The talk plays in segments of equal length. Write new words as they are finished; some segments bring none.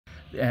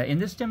In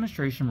this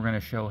demonstration, we're going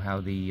to show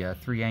how the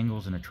three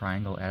angles in a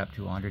triangle add up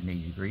to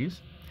 180 degrees.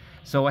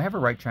 So I have a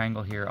right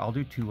triangle here. I'll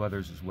do two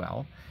others as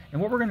well.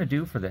 And what we're going to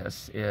do for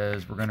this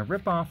is we're going to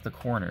rip off the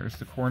corners.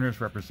 The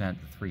corners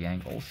represent the three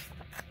angles.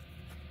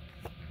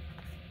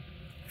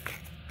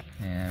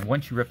 And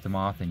once you rip them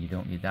off, then you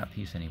don't need that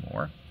piece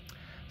anymore.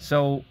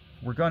 So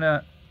I'm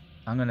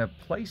going to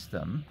place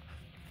them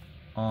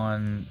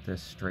on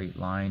this straight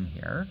line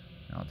here.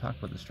 And I'll talk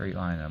about the straight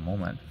line in a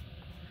moment.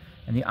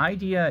 And the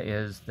idea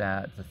is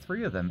that the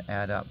three of them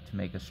add up to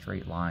make a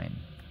straight line.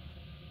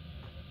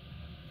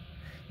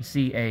 You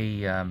see,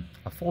 a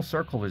full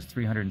circle is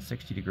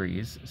 360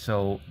 degrees,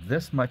 so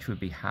this much would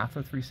be half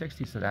of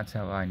 360, so that's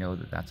how I know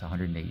that that's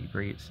 180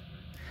 degrees.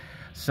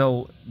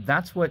 So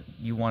that's what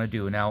you want to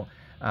do. Now,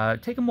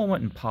 take a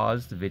moment and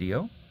pause the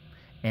video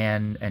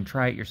and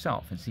try it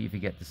yourself and see if you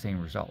get the same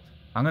result.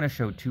 I'm going to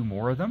show two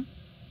more of them.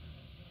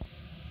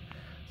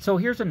 So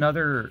here's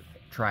another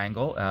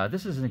triangle.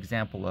 This is an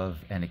example of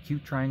an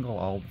acute triangle.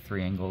 All the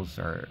three angles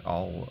are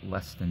all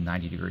less than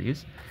 90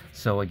 degrees.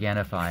 So again,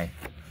 if I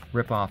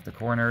rip off the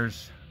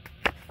corners,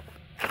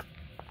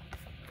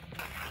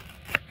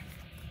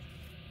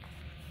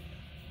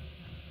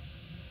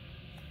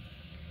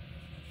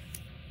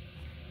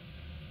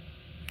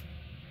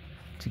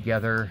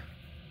 together,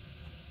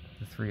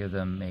 the three of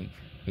them make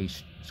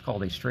it's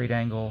called a straight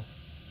angle.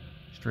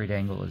 Straight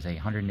angle is a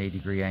 180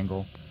 degree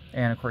angle.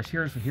 And of course,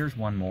 here's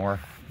one more.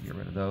 Get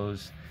rid of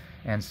those.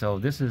 And so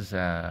this is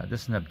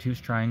an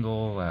obtuse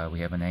triangle. We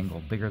have an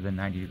angle bigger than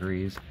 90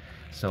 degrees.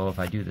 So if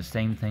I do the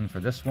same thing for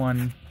this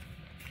one,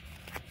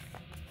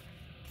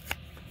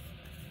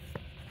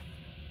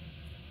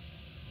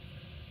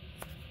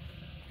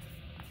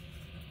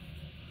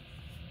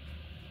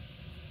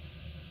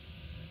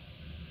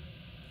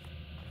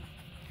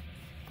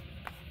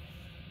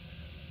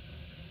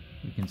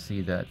 you can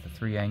see that the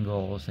three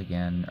angles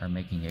again are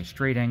making a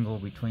straight angle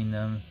between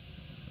them.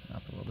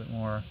 Up a little bit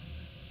more,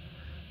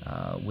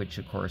 which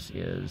of course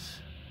is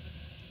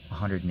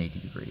 180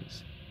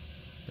 degrees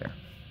there.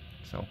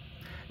 So,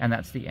 and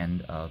that's the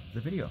end of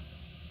the video.